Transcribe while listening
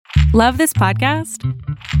Love this podcast?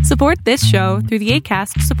 Support this show through the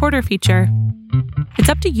Acast supporter feature. It's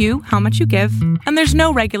up to you how much you give, and there's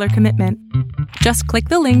no regular commitment. Just click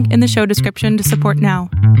the link in the show description to support now.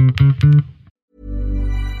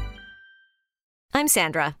 I'm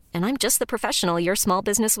Sandra, and I'm just the professional your small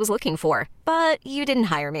business was looking for. But you didn't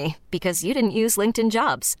hire me because you didn't use LinkedIn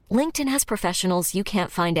Jobs. LinkedIn has professionals you can't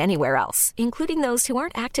find anywhere else, including those who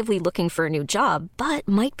aren't actively looking for a new job, but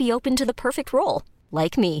might be open to the perfect role,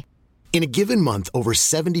 like me. In a given month, over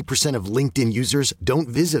 70% of LinkedIn users don't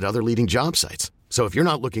visit other leading job sites. So if you're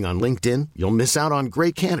not looking on LinkedIn, you'll miss out on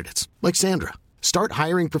great candidates like Sandra. Start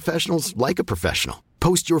hiring professionals like a professional.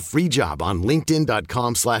 Post your free job on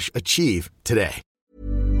linkedin.com/achieve today.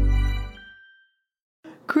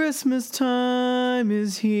 Christmas time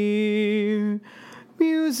is here,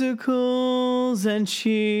 musicals and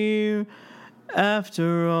cheer.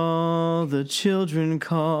 After all, the children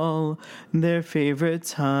call their favorite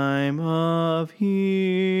time of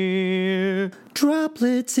year.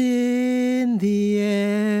 Droplets in the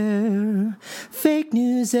air, fake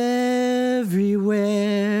news everywhere.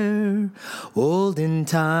 Olden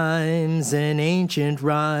times and ancient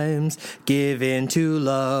rhymes given to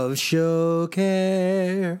love show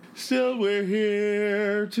care. Still we're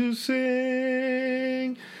here to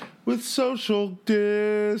sing with social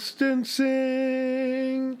distancing.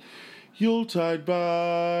 Yuletide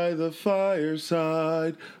by the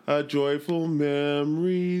fireside, a joyful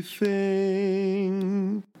memory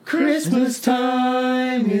thing. Christmas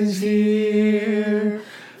time is here,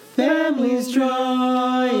 families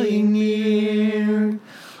drawing near.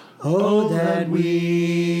 Oh, that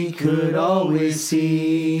we could always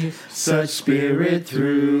see such spirit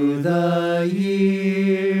through the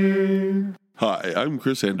year. Hi, I'm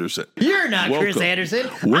Chris Anderson. You're not Chris Anderson.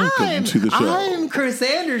 Welcome to the show. I'm Chris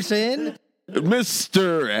Anderson.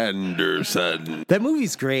 Mr. Anderson. That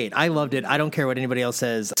movie's great. I loved it. I don't care what anybody else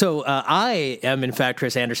says. So I am, in fact,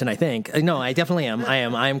 Chris Anderson, I think. No, I definitely am.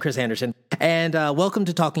 I am Chris Anderson. And welcome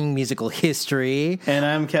to Talking Musical History. And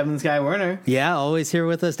I'm Kevin Sky Werner. Yeah, always here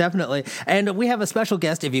with us, definitely. And we have a special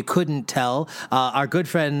guest, if you couldn't tell. Our good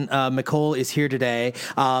friend Nicole is here today.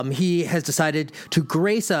 He has decided to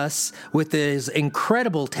grace us with his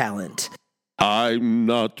incredible talent. I'm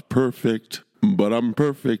not perfect, but I'm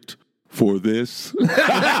perfect for this.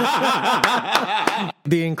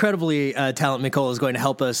 The incredibly talented Nicole is going to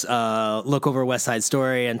help us look over West Side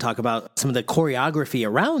Story and talk about some of the choreography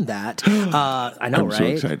around that. I know, I'm right? so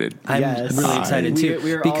excited. I'm really excited too.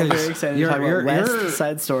 We are all very excited to talk about West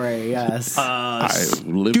Side Story. Yes,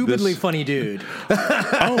 stupidly funny dude.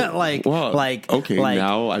 Okay,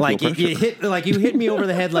 now I feel pressure. You hit me over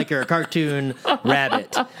the head like you're a cartoon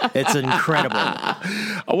rabbit. It's incredible.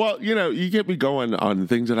 Well, you get me going on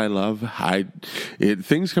things that I love.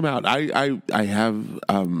 Things come out. I have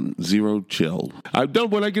zero chill.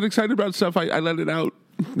 When I get excited about stuff, I let it out.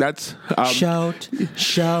 That's shout,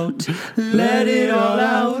 let it all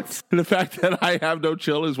out. The fact that I have no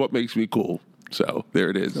chill is what makes me cool. So there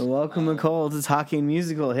it is. So welcome, Nicole, to Talking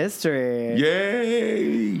Musical History.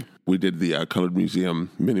 Yay! We did the Colored Museum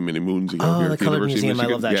many moons ago. Here the at the Colored University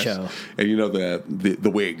Museum! of Michigan. I love that show. And the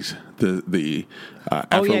wigs, the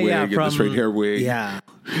afro wig and the straight hair wig. Yeah.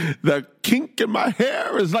 The kink in my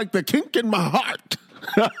hair is like the kink in my heart.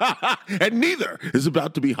 And neither is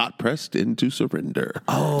about to be hot pressed into surrender.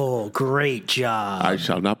 Oh, great job. I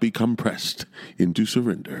shall not be compressed into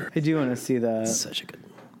surrender. I do want to see that. Such a good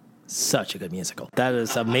musical. That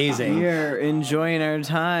is amazing. We're enjoying our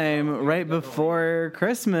time right before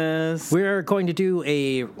Christmas. We're going to do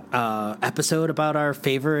a episode about our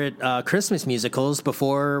favorite Christmas musicals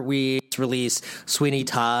before we release Sweeney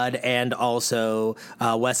Todd and also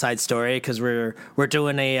West Side Story, because we're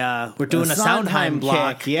doing a Sondheim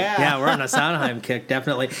block. Kick, yeah, we're on a Sondheim kick,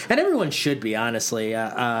 definitely, and everyone should be, honestly.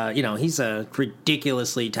 He's a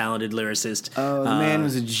ridiculously talented lyricist. Oh, the man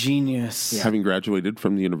was a genius. Yeah. Having graduated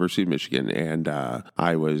from the University of Michigan, and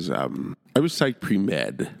I was psych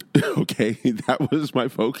pre-med. Okay, that was my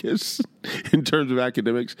focus in terms of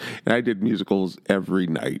academics, and I did musicals every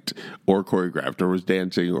night, or choreographed, or was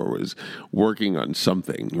dancing, or was working on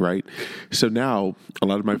something, right? So now a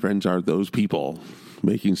lot of my friends are those people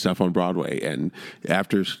making stuff on Broadway, and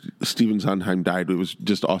after Stephen Sondheim died, it was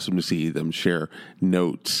just awesome to see them share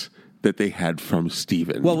notes that they had from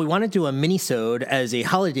Stephen. Well, we want to do a mini-sode as a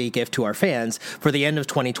holiday gift to our fans for the end of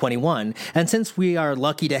 2021. And since we are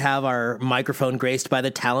lucky to have our microphone graced by the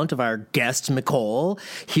talent of our guest, Nicole,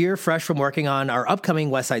 here fresh from working on our upcoming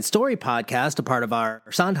West Side Story podcast, a part of our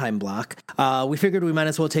Sondheim block, we figured we might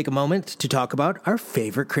as well take a moment to talk about our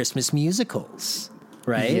favorite Christmas musicals.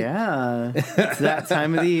 right? Yeah. It's that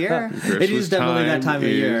time of the year. It is definitely that time of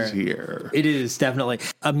year. Here. It is definitely.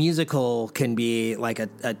 A musical can be like a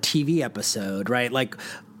TV episode, right? Like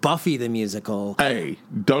Buffy the musical. Hey,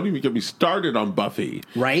 don't even get me started on Buffy.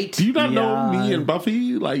 Right? Do you not know me and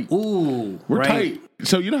Buffy? Like, Ooh, we're right. tight.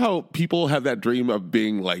 So you know how people have that dream of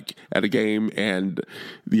being like at a game and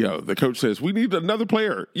the coach says, "We need another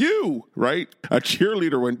player." You, right? A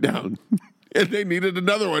cheerleader went down. And they needed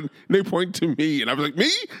another one. And they point to me. And I was like, me?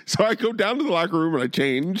 So I go down to the locker room and I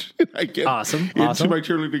change. And I get into my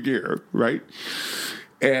cheerleader gear, right?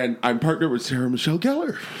 And I'm partnered with Sarah Michelle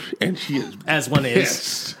Gellar. And she is. As one is.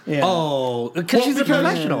 Yes. Yeah. Oh, because she's a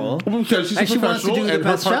professional. Because she's And a she wants to professional. do the And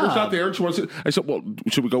her best partner's job. not there. And she wants to. I said, well,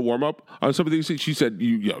 should we go warm up on some of these things? She said,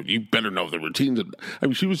 you better know the routines. I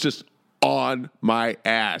mean, she was just on my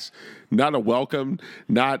ass. Not a welcome,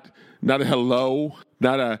 not a hello,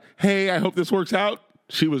 not a, hey, I hope this works out.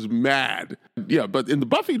 She was mad. Yeah, but in the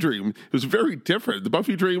Buffy dream, it was very different. The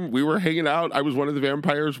Buffy dream, we were hanging out. I was one of the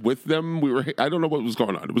vampires with them. I don't know what was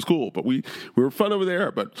going on. It was cool, but we were fun over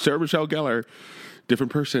there. But Sarah Michelle Gellar,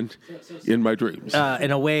 different person in my dreams.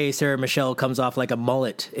 In a way, Sarah Michelle comes off like a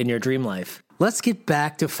mullet in your dream life. Let's get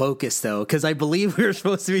back to focus, though, because I believe we were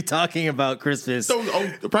supposed to be talking about Christmas.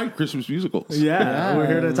 Right, Christmas musicals. Yeah, we're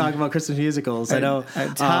here to talk about Christmas musicals. I know.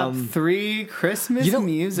 Top 3 Christmas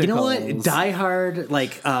musicals. You know what? Die Hard,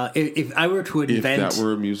 like, if I were to invent... If that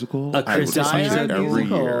were a musical, a Christmas I would watch musical. it every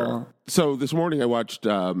year. So this morning I watched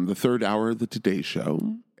the third hour of the Today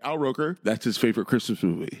Show. Al Roker, that's his favorite Christmas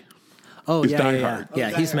movie. Oh, It's yeah, Die yeah, Hard. yeah.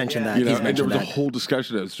 He's mentioned that. You know, He's and there mentioned was that. a whole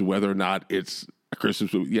discussion as to whether or not it's a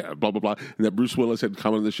Christmas movie. Yeah, blah, blah, blah. And that Bruce Willis had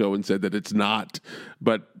come on the show and said that it's not,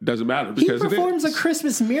 but doesn't matter He because performs it a is.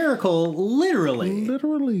 Christmas miracle, literally.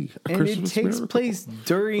 Literally. A And Christmas it takes miracle. place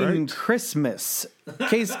during Right? Christmas.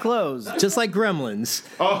 Case closed. Just like Gremlins.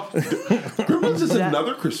 Oh, Gremlins is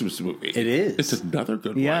another Christmas movie. It is. It's another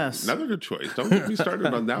good one. Yes. Another good choice. Don't get me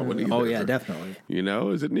started on that one either. Oh, yeah, definitely. You know,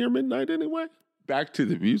 is it near midnight anyway? Back to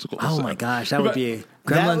the musical. Oh, my gosh. That would be...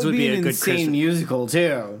 Gremlins That would be a an good insane Christmas... musical,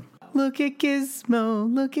 too. Look at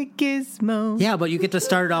Gizmo, look at Gizmo. Yeah, but you get to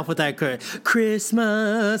start it off with that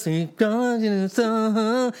Christmas,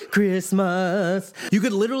 Christmas. You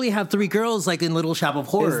could literally have 3 girls like in Little Shop of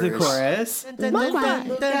Horrors. Is the chorus.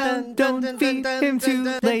 Mama, don't feed him too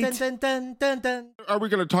late. Are we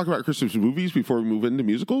going to talk about Christmas movies before we move into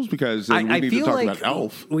musicals? Because then we need to talk about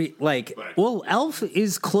Elf. Elf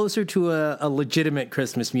is closer to a legitimate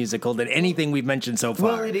Christmas musical than anything we've mentioned so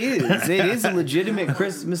far. Well, it is. It is a legitimate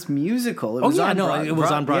Christmas musical. It was on it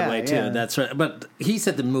was on Broadway too. yeah. That's right. But he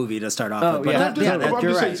said the movie to start off with. But yeah. that- I'm you're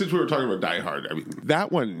just saying, right. since we were talking about Die Hard, I mean,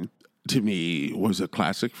 that one to me was a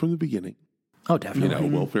classic from the beginning. oh, You definitely.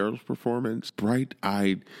 know, Will Ferrell's performance,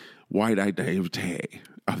 bright-eyed, wide-eyed naivete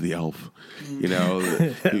of the elf. You know,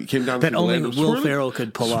 it came down That to the only land of Will swirly- Ferrell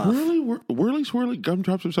could pull off. Swirly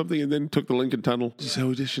gumdrops or something, and then took the Lincoln Tunnel.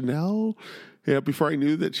 So did Chanel. Yeah, before I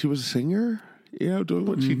knew that she was a singer, you know, doing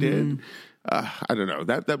what she did. I don't know.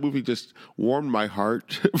 That movie just warmed my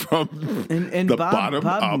heart from And the Bob bottom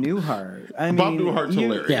up. Newhart. I Bob mean, Newhart's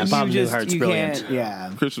hilarious. Yeah, Bob Newhart's you brilliant. can't-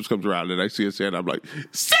 Yeah. Christmas comes around and I see a Santa. I'm like,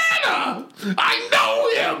 Santa! I know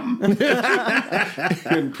him!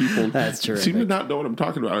 And people That's terrific. seem to not know what I'm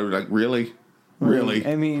talking about. I'm like, really? Really?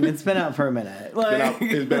 I mean, it's been out for a minute.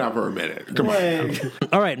 It's been out for a minute. Come on.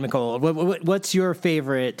 All right, Nicole. What's your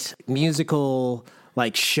favorite musical,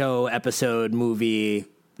 like show, episode, movie,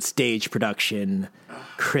 stage production,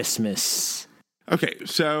 Christmas? Okay,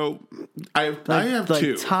 so I have like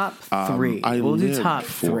 2. top 3. We'll do lived top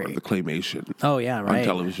for 3. the claymation. Oh yeah, right. On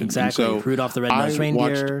television. Exactly. And so Rudolph the Red-Nosed I Reindeer.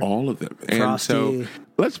 watched all of them. And Frosty. so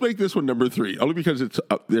let's make this one number 3, only because it's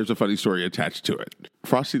there's a funny story attached to it.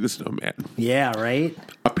 Frosty the Snowman Yeah, right.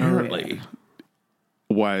 apparently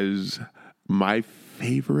was my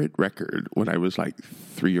favorite record when I was like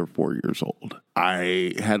 3 or 4 years old.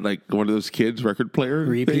 I had like one of those kids record player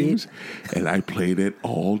Repeat? things, and I played it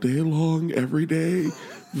all day long, every day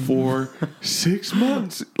for 6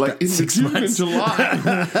 months, like in 6 June months. and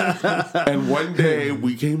July. And one day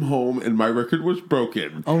we came home and my record was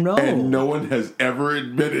broken. Oh, no. And no one has ever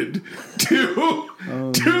admitted to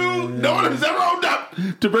no one has ever owned up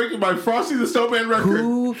to breaking my Frosty the Snowman record.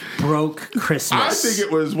 Who broke Christmas? I think it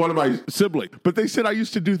was one of my siblings. But they said I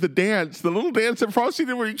used to do the dance, the little dance that Frosty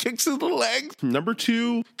did where he kicks his little legs. Number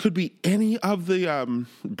 2 could be any of the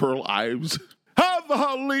Burl Ives. Have a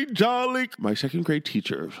holly jolly. My 2nd grade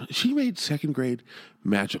teacher, she made 2nd grade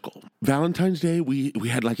magical. Valentine's Day, we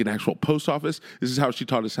had like an actual post office. This is how she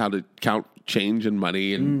taught us how to count change and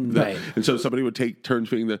money, and right. and so somebody would take turns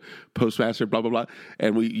being the postmaster, blah blah blah,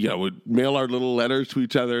 and we would mail our little letters to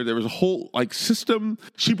each other. There was a whole like system.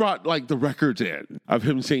 She brought like the records in of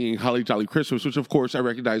him singing "Holly Jolly Christmas," which of course I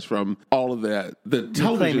recognize from all of the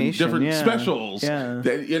television different specials. Yeah.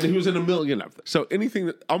 And he was in a million of them. So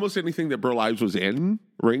almost anything that Burl Ives was in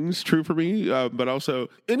rings true for me, but also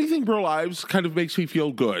anything Burl Ives kind of makes me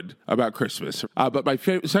feel good about Christmas. But my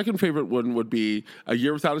second favorite one would be A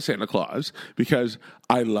Year Without a Santa Claus, because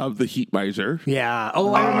I love the Heat Miser. Yeah.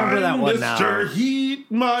 Oh, I remember that one now. Mr.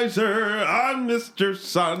 Heat Miser, I'm Mr.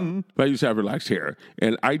 Sun. But I used to have relaxed hair,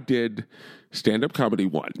 and I did stand-up comedy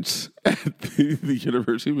once at the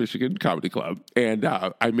University of Michigan Comedy Club, and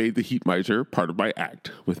I made the Heat Miser part of my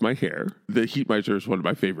act with my hair. The Heat Miser is one of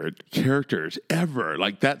my favorite characters ever.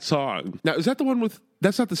 Like that song. Now, is that the one with?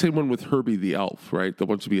 That's not the same one with Herbie the elf, right? The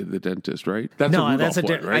one to be the dentist, right? That's no, a that's a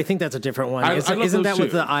one, right? I think that's a different one. I love Isn't that those with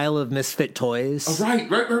two. the Isle of Misfit Toys? Oh, right.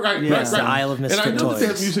 Yes, the Isle of Misfit And I know Toys. that they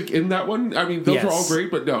have music in that one. I mean, those Yes. are all great,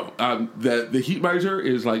 but no. The Heat Miser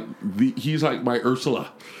is like he's like my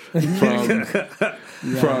Ursula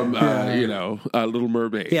from Little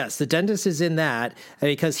Mermaid. Yes, the dentist is in that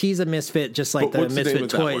because he's a misfit, just like But the what's the name Misfit of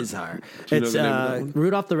that Toys one? are. Do you know It's the name of that one?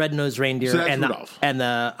 Rudolph the Red-Nosed Reindeer So that's and Rudolph.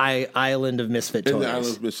 the Island of Misfit And Toys. the Isle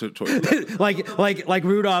of Misfit Toys. like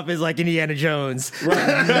Rudolph is like Indiana Jones.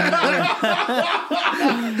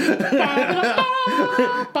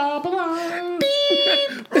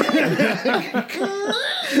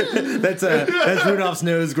 That's Rudolph's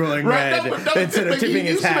nose growing red instead of tipping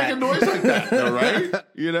his hat. He used to make a noise like that, though, right?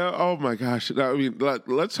 Oh my gosh. No, I mean,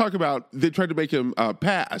 let's talk about, they tried to make him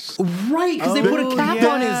pass. Right, because they put a cap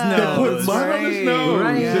on his They nose. put mud on his nose.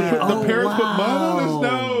 Right. The parents put mud on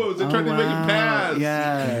his nose. They tried to make him pass.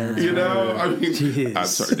 Yeah. I mean, Jeez. I'm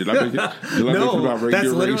sorry. Did I make it about that's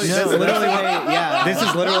reindeer literally, race? that's literally this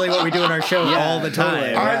is literally what we do in our show all the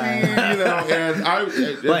time. I mean,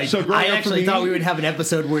 and Like, so growing I up for actually me- thought we would have an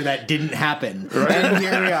episode where that didn't happen. And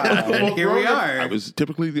here we are. And here we growing up, are. I was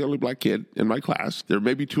typically the only black kid in my class. There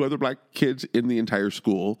may be two other black kids in the entire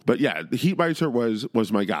school. But yeah, the Heat Miser was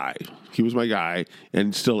my guy. He was my guy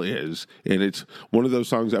and still is. And it's one of those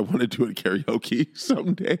songs I want to do at karaoke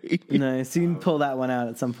someday. Nice. You can pull that one out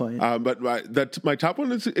at some point. But my top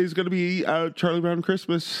one is going to be Charlie Brown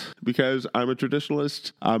Christmas, because I'm a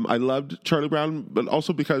traditionalist. I loved Charlie Brown, but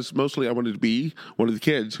also because mostly I wanted to be one of the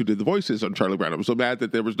kids who did the voices on Charlie Brown. I was so mad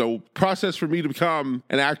that there was no process for me to become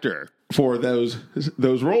an actor for those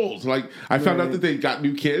roles. Like, I found out that they got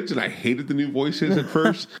new kids, and I hated the new voices at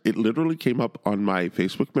first. It literally came up on my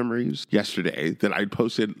Facebook memories yesterday that I'd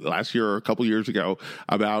posted last year or a couple years ago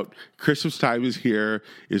about Christmas time is here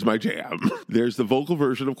is my jam. There's the vocal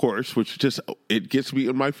version, of course, which it gets me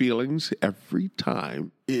in my feelings every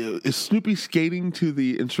time. Is Snoopy skating to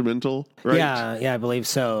the instrumental, right? Yeah, I believe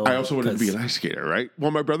so. I also wanted to be an ice skater, right?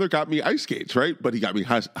 Well, my brother got me ice skates, right? But he got me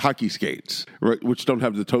hockey skates, right? Which don't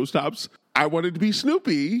have the toe stops. I wanted to be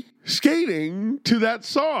Snoopy skating to that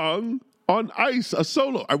song on ice, a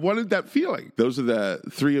solo. I wanted that feeling. Those are the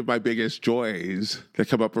three of my biggest joys that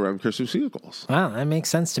come up around Christmas musicals. Wow, that makes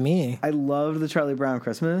sense to me. I love the Charlie Brown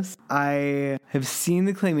Christmas. I have seen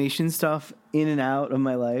the claymation stuff in and out of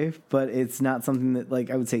my life, but it's not something that, like,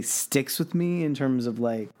 I would say sticks with me in terms of,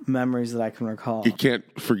 like, memories that I can recall. You can't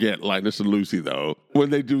forget Linus and Lucy, though. When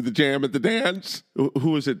they do the jam at the dance, who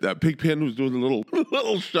was it? Pigpen who's doing the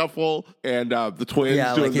little shuffle, and the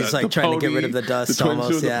twins doing he's the trying pony. to get rid of the dust The twins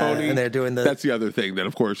almost, doing the pony. and they're doing the... That's the other thing that,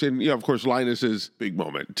 of course, and of course, Linus's big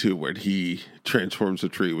moment, too, where he transforms a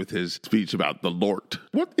tree with his speech about the Lort.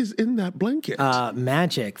 What is in that blanket?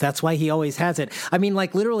 Magic. That's why he always has it. I mean,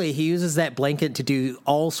 like, literally, he uses that blanket to do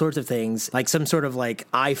all sorts of things, like some sort of, like,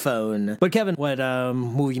 iPhone. But, Kevin, what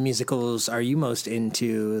movie musicals are you most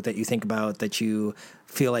into that you think about that you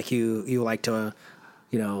feel like you like to,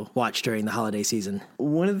 watch during the holiday season?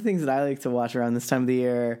 One of the things that I like to watch around this time of the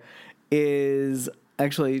year is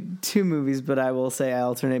actually two movies, but I will say I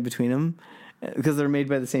alternate between them because they're made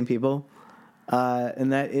by the same people.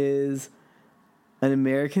 And that is An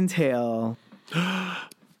American Tail.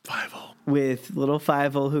 Fievel. With little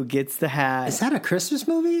Fievel who gets the hat. Is that a Christmas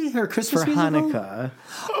movie or a Christmas for musical? Hanukkah?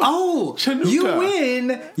 Oh,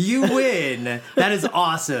 Chanukah. You win. That is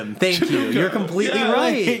awesome. Thank you. Chanukah. You're completely Yeah.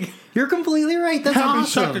 right. You're completely right. That's Happy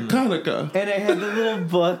awesome. Shaka Hanukkah. And I had the little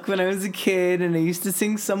book when I was a kid, and I used to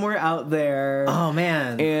sing Somewhere Out There. Oh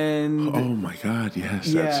man. And Oh my God!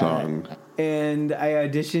 Yes, that song. And I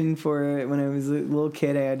auditioned for it when I was a little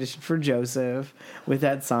kid. I auditioned for Joseph with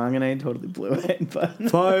that song, and I totally blew it. But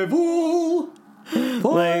Fievel.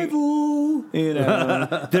 You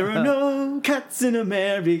know, there are no cats in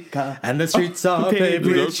America. And the streets are paved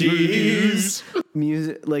with cheese.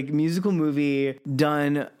 Musical movie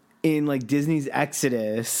done in like Disney's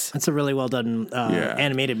Exodus. That's a really well done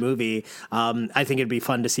animated movie. I think it'd be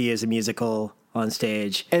fun to see as a musical on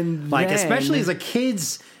stage. And especially as a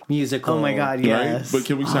kid's musical. Oh my God, yes. Right? But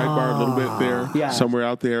can we sidebar a little bit there? Yeah. Somewhere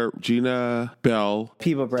out there, Gina Bell.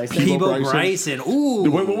 Peebo Bryson. Peebo Bryson. Ooh.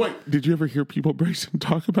 Wait. Did you ever hear Peebo Bryson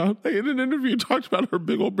talk about, in an interview, talked about her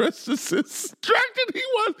big old breasts, distracted he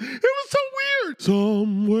was. It was so weird.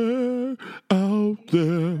 Somewhere out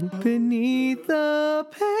there. Beneath the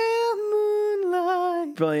pale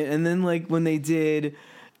moonlight. Brilliant. And then like when they did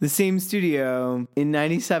the same studio in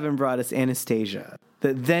 97 brought us Anastasia.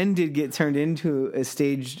 That then did get turned into a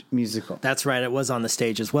staged musical. That's right. It was on the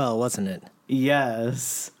stage as well, wasn't it?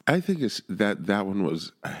 Yes. I think it's that one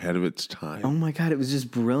was ahead of its time. Oh my God, it was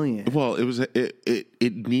just brilliant. Well,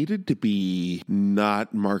 it needed to be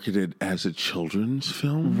not marketed as a children's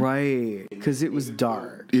film. Right, because it was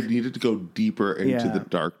dark. It needed to go deeper into Yeah. the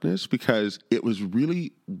darkness because it was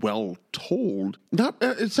really well told.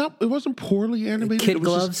 It wasn't poorly animated. Kid It was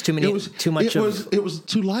gloves, too much. It was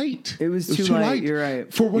too light. It was too light, you're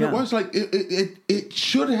right. For what Yeah. it was, like it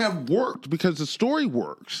should have worked because the story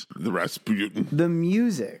works. The Rasputin. The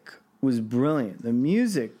music was brilliant. The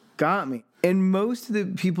music got me. And most of the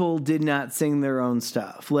people did not sing their own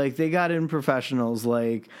stuff. Like, they got in professionals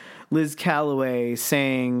like Liz Calloway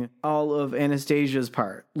sang all of Anastasia's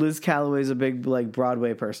part. Liz Calloway's a big, like,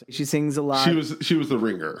 Broadway person. She sings a lot. She was the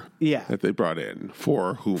ringer. Yeah. That they brought in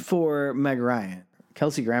for who? For Meg Ryan.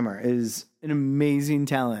 Kelsey Grammer is an amazing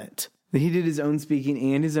talent. He did his own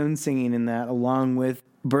speaking and his own singing in that, along with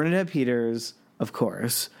Bernadette Peters, of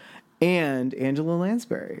course, and Angela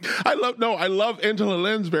Lansbury. I love Angela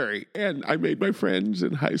Lansbury. And I made my friends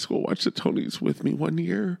in high school watch the Tonys with me one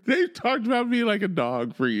year. They talked about me like a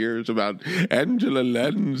dog for years about Angela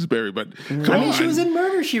Lansbury, but come on. She was in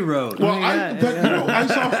Murder, She Wrote. Well, I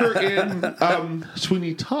saw her in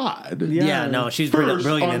Sweeney Todd. Yeah, no, she's First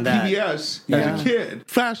brilliant on in that. PBS as a kid.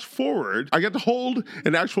 Fast forward, I got to hold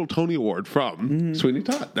an actual Tony Award from Sweeney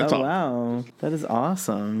Todd. That's all. Wow. That is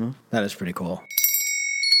awesome. That is pretty cool.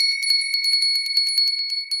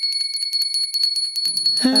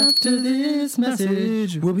 After this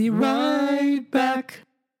message, we'll be right back.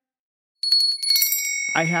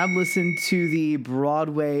 I have listened to the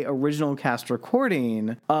Broadway original cast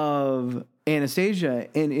recording of Anastasia,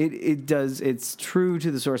 and it's true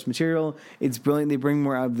to the source material. It's brilliant. They bring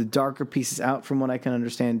more of the darker pieces out from what I can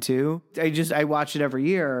understand too. I watch it every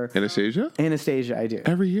year. Anastasia, I do.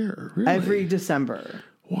 every year, really? Every December.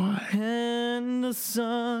 Why? And a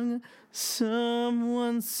song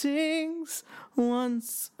someone sings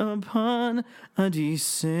once upon a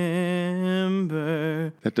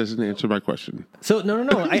December. That doesn't answer my question. So no.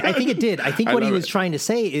 I think it did. I think I what he love was it. trying to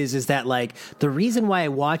say is that like the reason why I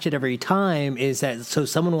watch it every time is that so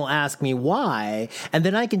someone will ask me why, and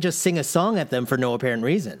then I can just sing a song at them for no apparent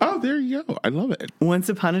reason Oh, there you go. I love it. Once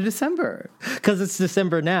upon a December. because it's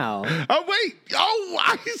December now. Oh, wait. Oh,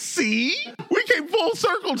 I see. We came full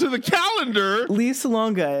circle to the calendar. Leah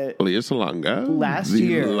Salonga, Leah Salonga. Last the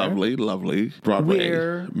year. Lovely Broadway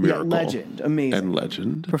miracle. legend, amazing. And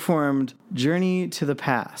legend. Performed Journey to the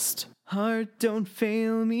Past. Heart, don't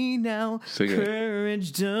fail me now. Sing it.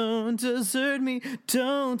 Courage, don't desert me.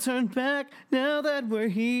 Don't turn back now that we're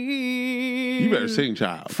here. You better sing,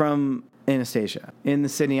 child. From Anastasia in the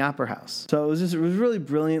Sydney Opera House. So it was really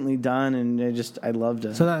brilliantly done, and I loved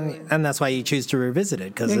it. And that's why you choose to revisit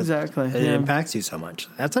it because Exactly, it yeah. impacts you so much.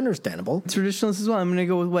 That's understandable. Traditionalist as well. I'm going to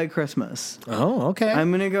go with White Christmas. Oh, okay.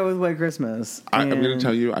 I'm going to go with White Christmas. I'm going to And-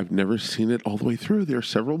 tell you, I've never seen it all the way through. There are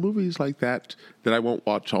several movies like that I won't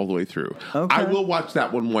watch all the way through. Okay. I will watch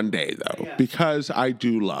that one day, though, because I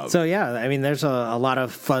do love. So yeah, I mean, there's a lot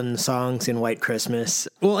of fun songs in White Christmas.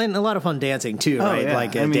 Well, and a lot of fun dancing too, right? yeah.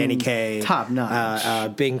 Like I mean, Danny Kaye, top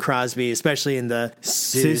notch. Bing Crosby, especially in the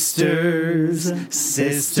Sisters.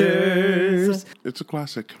 It's a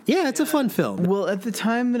classic. Yeah, it's a fun film. Well, at the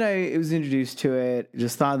time that I was introduced to it,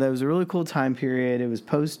 just thought that was a really cool time period. It was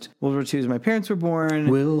post World War II as my parents were born.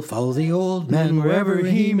 We'll follow the old man wherever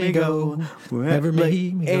he may go, wherever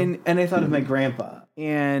he may go. And I thought of my grandpa.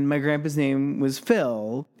 And my grandpa's name was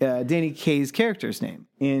Phil, Danny Kaye's character's name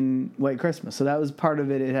in White Christmas. So that was part of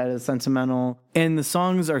it. It had a sentimental, and the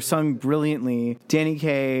songs are sung brilliantly. Danny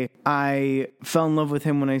Kaye, I fell in love with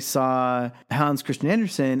him when I saw Hans Christian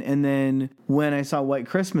Andersen. And then when I saw White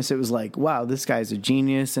Christmas, it was like, wow, this guy's a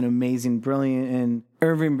genius and amazing, brilliant. And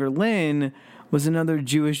Irving Berlin was another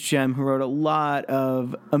Jewish gem who wrote a lot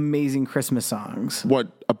of amazing Christmas songs. What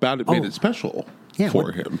about it made it special?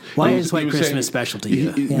 for him. Why He is White he was Christmas saying- special to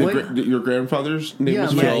you? Your grandfather's name Yeah,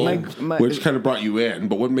 was my- Phil, my- which kind of brought you in.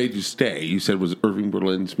 But what made you stay? You said was Irving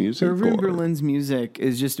Berlin's music. Irving or- Berlin's music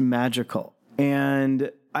is just magical.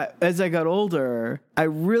 And as I got older, I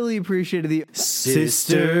really appreciated the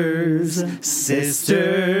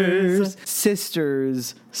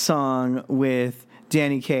Sisters song with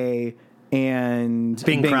Danny Kaye and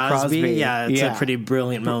Bing Crosby. Yeah, it's a pretty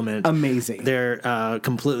brilliant moment. Amazing. They're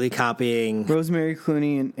completely copying Rosemary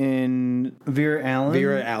Clooney and Vera Allen.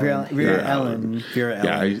 Vera Allen.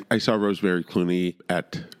 Yeah, I saw Rosemary Clooney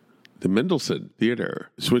at the Mendelssohn Theater,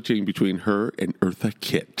 switching between her and Eartha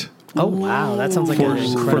Kitt. Oh, wow. That sounds like For an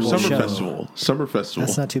incredible Summer show. Festival. Summer Festival.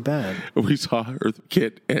 That's not too bad. We saw Eartha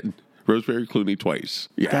Kitt and Rosemary Clooney twice.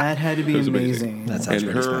 Yeah, That had to be it was amazing. That sounds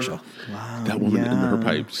And pretty her- special. That woman and her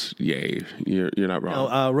pipes. Yay. You're not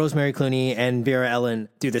wrong. Rosemary Clooney and Vera Ellen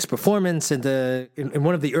do this performance in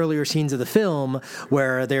one of the earlier scenes of the film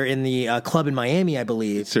where they're in the club in Miami, I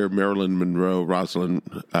believe. Sarah Marilyn Monroe, Rosalind.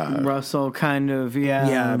 Russell kind of,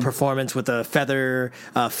 Performance with a feather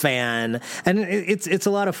fan, and it's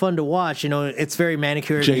a lot of fun to watch. You know, it's very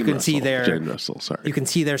manicured. Jane You can Russell. see their Jane Russell, sorry. You can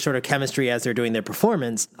see their sort of chemistry as they're doing their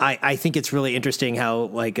performance. I think it's really interesting how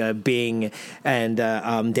Bing and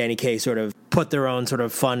Danny Kaye sort of put their own sort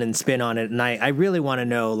of fun and spin on it. And I really want to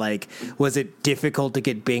know, was it difficult to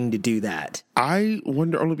get Bing to do that? I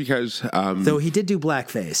wonder only because. Though he did do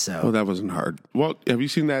blackface, so. Oh, that wasn't hard. Well, have you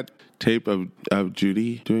seen that tape of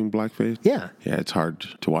Judy doing blackface? Yeah. Yeah, it's hard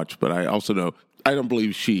to watch, but I also know. I don't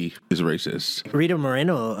believe she is racist. Rita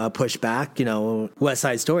Moreno pushed back, West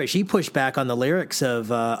Side Story. She pushed back on the lyrics of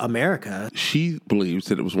America. She believes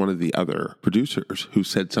that it was one of the other producers who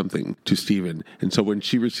said something to Steven. And so when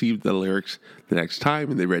she received the lyrics the next time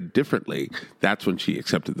and they read differently, that's when she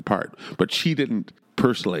accepted the part. But she didn't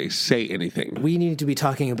personally say anything. We need to be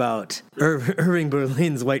talking about Irving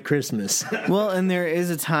Berlin's White Christmas. Well, and there is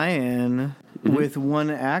a tie-in with one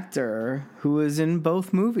actor who was in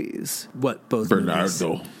both movies. What, both movies?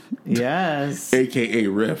 Bernardo. Yes. A.K.A.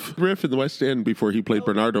 Riff. Riff in the West End before he played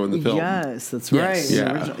Bernardo in the film. Yes, that's Yes. right.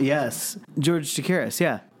 Yeah. Yes. George Chakiris,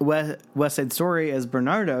 yeah. West Side Story as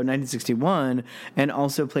Bernardo, 1961, and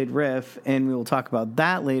also played Riff, and we will talk about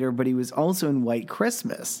that later, but he was also in White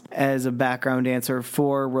Christmas as a background dancer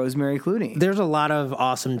for Rosemary Clooney. There's a lot of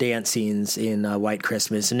awesome dance scenes in White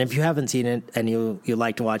Christmas, and if you haven't seen it and you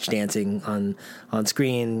like to watch dancing on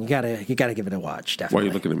screen, you gotta give it a watch. Why are Definitely.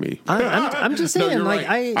 you looking at me? I'm just saying, you're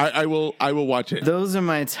right. I will watch it. Those are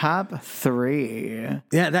my top three.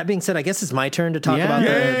 Yeah. That being said, I guess it's my turn to talk about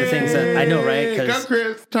the things that I know, right? Go,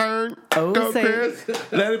 Chris. Turn. Oh, Go, say- Chris.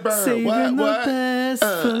 Let it burn. Saving the What? best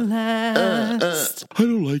for last. I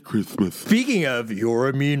don't like Christmas. Speaking of, you're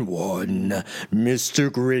a mean one, Mr.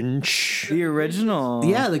 Grinch. The original.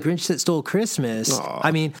 Yeah, the Grinch that stole Christmas.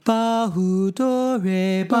 I mean,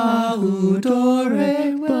 Bahudore,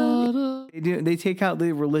 Bahudore. They take out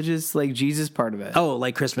the religious, Jesus part of it. Oh,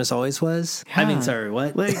 like Christmas always was? I mean, sorry,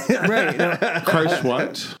 what? Right. No. Christ,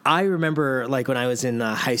 what? I remember, when I was in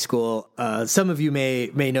high school, some of you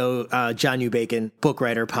may know John U. Bacon, book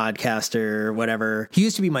writer, podcaster, whatever. He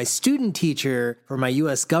used to be my student teacher for my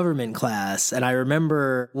U.S. government class, and I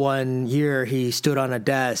remember one year he stood on a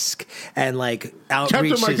desk and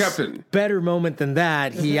outreached my his captain. better moment than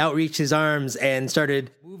that. He outreached his arms and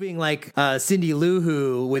started moving like Cindy Lou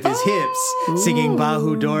Who with his hips, singing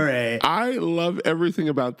Bahudore. I love everything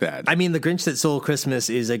about that. I mean, The Grinch That Stole Christmas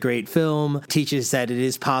is a great film. Teaches that it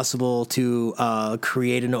is possible to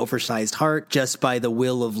create an oversized heart just by the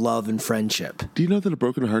will of love and friendship. Do you know that a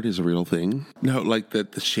broken heart is a real thing? No,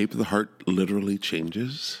 that the shape of the heart literally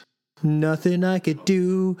changes? Nothing I could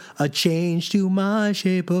do, a change to my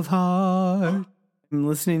shape of heart. I'm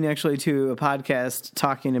listening actually to a podcast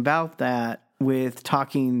talking about that with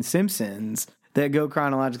Talking Simpsons that go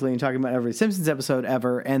chronologically and talking about every Simpsons episode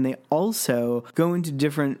ever, and they also go into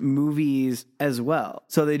different movies as well.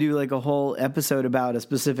 So they do a whole episode about a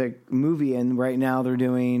specific movie, and right now they're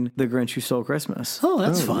doing The Grinch Who Stole Christmas. Oh,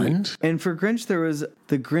 that's fun. Right. And for Grinch, there was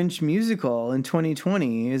The Grinch Musical in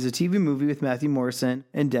 2020 is a TV movie with Matthew Morrison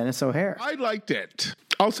and Dennis O'Hare. I liked it.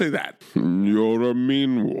 I'll say that. You're a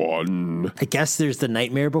mean one. I guess there's The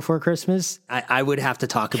Nightmare Before Christmas. I would have to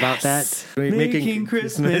talk about that. Making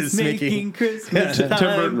Christmas, making Christmas. Tim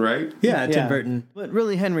Burton, right? Yeah, Tim Burton. But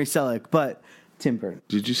really Henry Selick, but Tim Burton.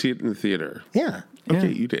 Did you see it in the theater? Yeah.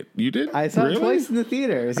 Okay, you did. You did? I saw Really? it twice in the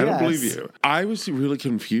theaters. I don't yes. believe you. I was really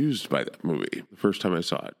confused by that movie the first time I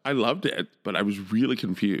saw it. I loved it, but I was really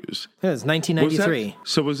confused. It was Was 1993.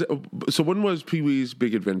 that, so when was Pee-wee's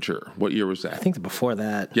Big Adventure? What year was that? I think before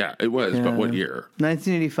that. Yeah, it was, but what year?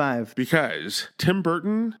 1985. Because Tim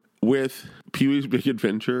Burton with Pee-wee's Big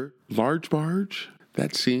Adventure, Large Marge,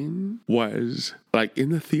 that scene was like in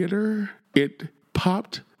the theater, it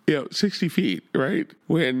popped 60 feet, right?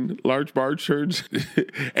 When Large Marge turns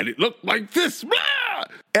and it looked like this. Blah!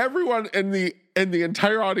 Everyone in the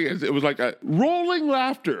entire audience, it was like a rolling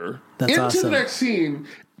laughter into awesome. the next scene.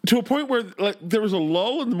 To a point where like there was a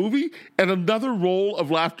lull in the movie and another roll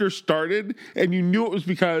of laughter started, and you knew it was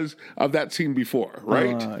because of that scene before,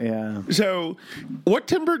 right? Yeah. So what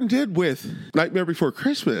Tim Burton did with Nightmare Before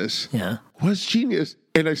Christmas was genius.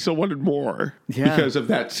 And I still wanted more because of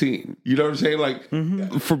that scene. You know what I'm saying? Like,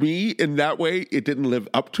 for me, in that way, it didn't live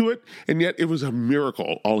up to it. And yet it was a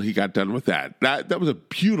miracle all he got done with that. That was a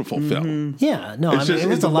beautiful film. Yeah, no, I mean, it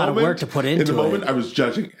was a lot of work to put into it. In the moment, I was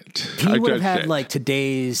judging it. He would have had, like,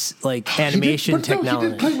 today's, like, animation technology.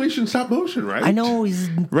 He did claymation stop motion, right? I know, he's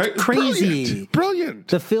crazy. Brilliant.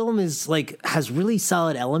 The film is, like, has really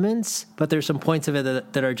solid elements, but there's some points of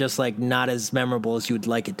it that are just, like, not as memorable as you would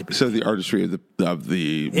like it to be. So the artistry of the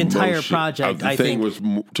entire project, I think,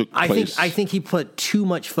 took place. I think he put too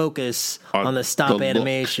much focus on the stop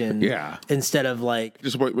animation, instead of like.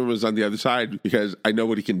 Disappointment was on the other side because I know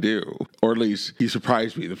what he can do, or at least he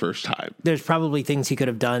surprised me the first time. There's probably things he could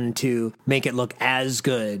have done to make it look as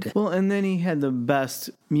good. Well, and then he had the best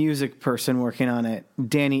music person working on it,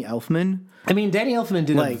 Danny Elfman. I mean, Danny Elfman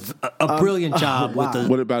did a brilliant job with the.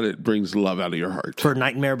 What about it brings love out of your heart? For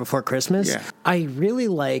Nightmare Before Christmas? Yeah. I really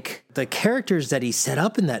like the characters that he set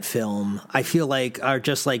up in that film. I feel like are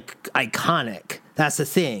just like iconic. That's the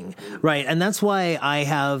thing, right? And that's why I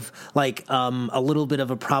have like a little bit of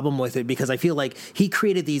a problem with it, because I feel like he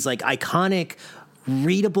created these like iconic,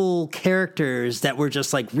 readable characters that were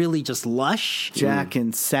just like really just lush. Jack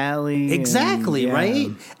and Sally. Exactly,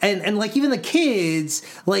 right? And like even the kids,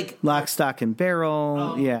 like Lock, Stock, and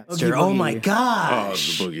Barrel. Oh my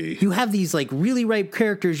gosh. Oh, the Boogie. You have these like really ripe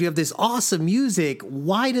characters. You have this awesome music.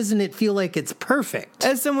 Why doesn't it feel like it's perfect?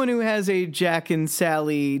 As someone who has a Jack and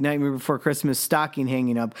Sally Nightmare Before Christmas stocking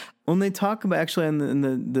hanging up, when they talk about, actually on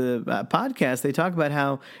the podcast, they talk about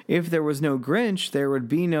how if there was no Grinch, there would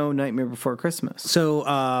be no Nightmare Before Christmas. So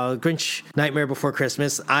Grinch Nightmare Before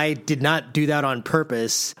Christmas, I did not do that on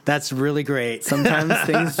purpose. That's really great. Sometimes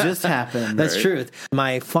things just happen. That's truth.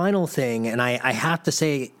 My final thing, and I have to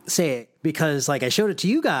say it, because like I showed it to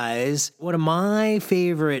you guys, one of my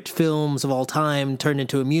favorite films of all time turned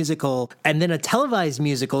into a musical, and then a televised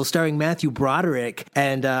musical starring Matthew Broderick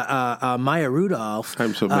and Maya Rudolph.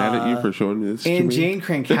 I'm so mad at you for showing this to me. And Jane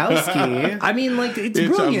Krankowski. I mean, like, it's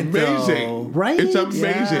brilliant, amazing, though, right? It's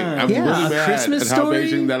amazing. Yeah. I'm really mad Christmas at how Story?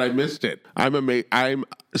 amazing that I missed it. I'm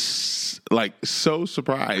like so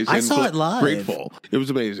surprised. I and saw it live. Grateful. It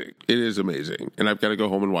was amazing. It is amazing, and I've got to go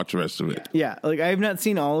home and watch the rest of it. Yeah, like I have not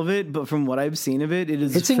seen all of it, but from what I've seen of it,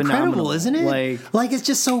 it's incredible, phenomenal. isn't it? Like it's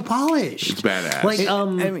just so polished. It's badass. Like, I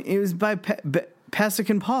mean, it was by Pasek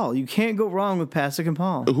and Paul. You can't go wrong with Pasek and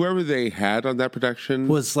Paul. Whoever they had on that production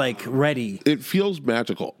was like ready. It feels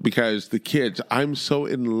magical because the kids, I'm so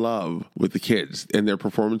in love with the kids and their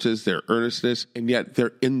performances, their earnestness, and yet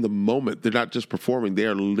they're in the moment. They're not just performing, they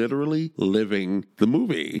are literally living the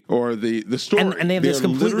movie or the story. And they have this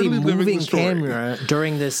completely moving camera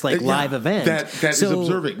during this like live event. That is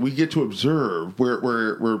observing. We get to observe.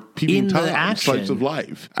 We're peeping Tom slice of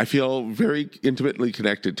life. I feel very intimately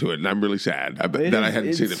connected to it, and I'm really sad that I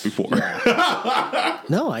hadn't seen it before. Yeah.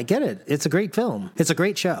 No, I get it. It's a great film. It's a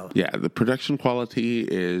great show. Yeah, the production quality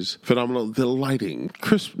is phenomenal. The lighting,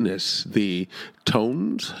 crispness, the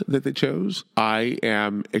tones that they chose. I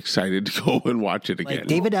am excited to go and watch it again. Like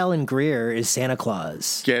David Alan Grier is Santa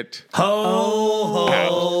Claus. Get ho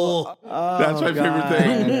ho. That's my favorite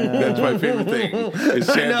thing. That's my favorite thing. Is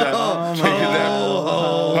Santa taking that ho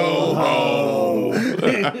ho ho ho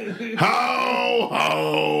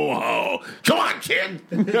ho. Come on, kid.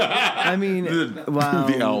 I mean, wow.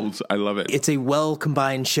 The elves. I love it. It's a well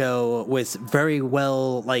combined show with very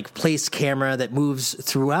well like placed camera that moves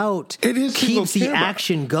throughout. It is keeps the camera.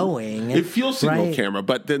 Action going. It feels single camera,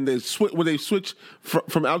 but then when they switch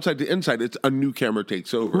from outside to inside, it's a new camera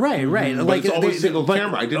takes over. Right. But like it's always single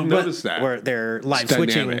camera. I didn't notice that. Where they're live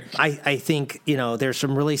switching. I think there's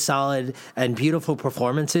some really solid and beautiful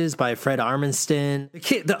performances by Fred Armisen.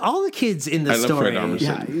 All the kids in the story. Love Fred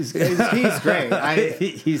Armisen. Yeah, he's great.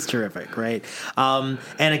 He's terrific, right? Anna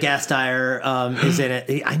Gasteyer is in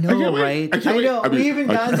it. I know, right? I know. We even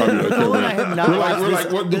got to Nicole and I have not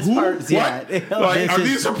watched this part yet. Are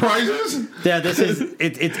these surprises? Yeah, this is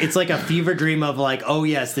it's like a fever dream of like, oh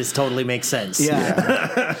yes, this totally makes sense.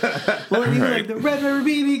 Yeah. Well, even like the Red River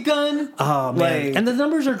BB gun. Oh man, and the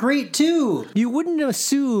numbers are great too. You wouldn't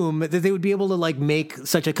assume that they would be able to like make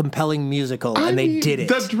such a compelling musical, and they did it.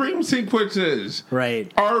 The dream sequences,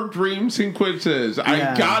 right? Our dream sequences.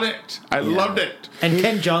 I got it. I loved it. And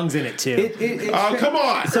Ken Jeong's in it too. Come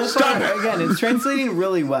on! So far, again, it's translating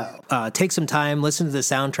really well. Take some time, listen to the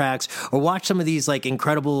soundtracks, or watch some of these like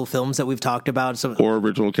incredible films that we've talked about. Or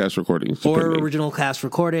original cast recordings.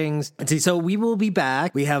 So we will be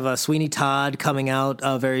back. We have Sweeney Todd coming out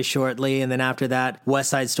very shortly, and then after that, West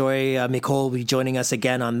Side Story. Nicole will be joining us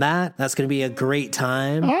again on that. That's going to be a great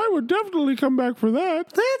time. I would definitely come back for that.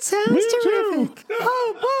 That sounds terrific. Too.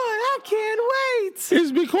 Oh boy, I can't wait.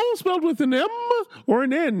 Is Nicole spelled with an M or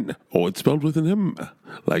an N? Oh, it's spelled with an M,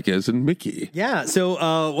 like as in Mickey. Yeah.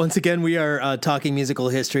 So once again, we are talking musical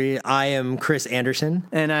history. I am Chris Anderson.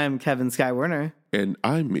 And I'm Kevin Skywarner. And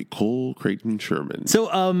I'm Nicole Creighton Sherman. So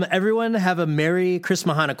everyone have a Merry Chris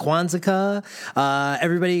Mahana Kwanzaa.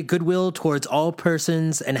 Everybody, goodwill towards all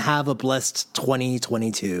persons, and have a blessed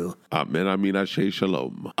 2022. Amen, amin, ashe,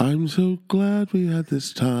 shalom. I'm so glad we had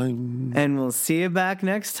this time. And we'll see you back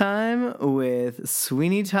next time with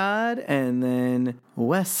Sweeney Todd and then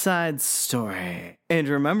West Side Story. And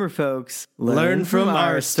remember, folks, learn from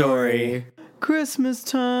our story. Christmas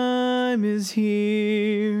time is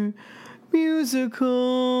here.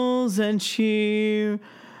 Musicals and cheer.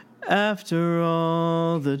 After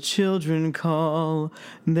all, the children call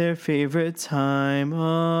their favorite time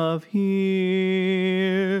of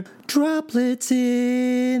year. Droplets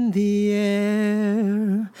in the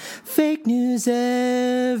air, fake news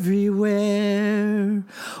everywhere.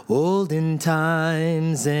 Olden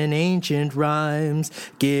times and ancient rhymes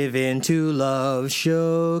given to love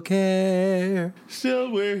show care.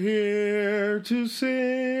 Still we're here to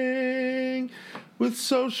sing with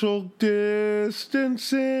social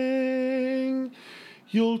distancing.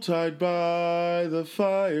 Yuletide by the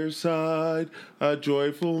fireside, a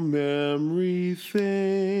joyful memory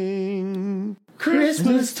thing.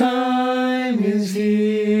 Christmas time is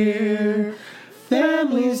here,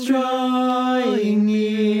 families drawing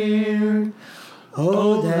near.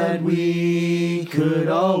 Oh, that we could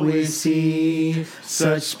always see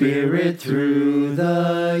such spirit through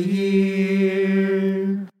the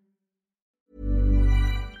year.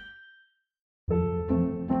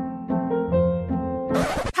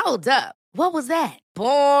 Hold up. What was that?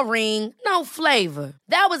 Boring. No flavor.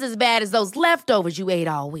 That was as bad as those leftovers you ate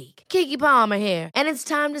all week. Keke Palmer here, and it's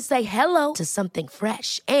time to say hello to something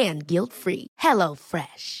fresh and guilt-free.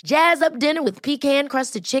 HelloFresh. Jazz up dinner with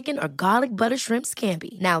pecan-crusted chicken or garlic butter shrimp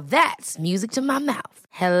scampi. Now that's music to my mouth.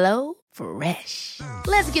 HelloFresh.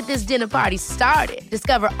 Let's get this dinner party started.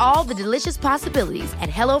 Discover all the delicious possibilities at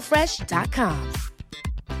HelloFresh.com.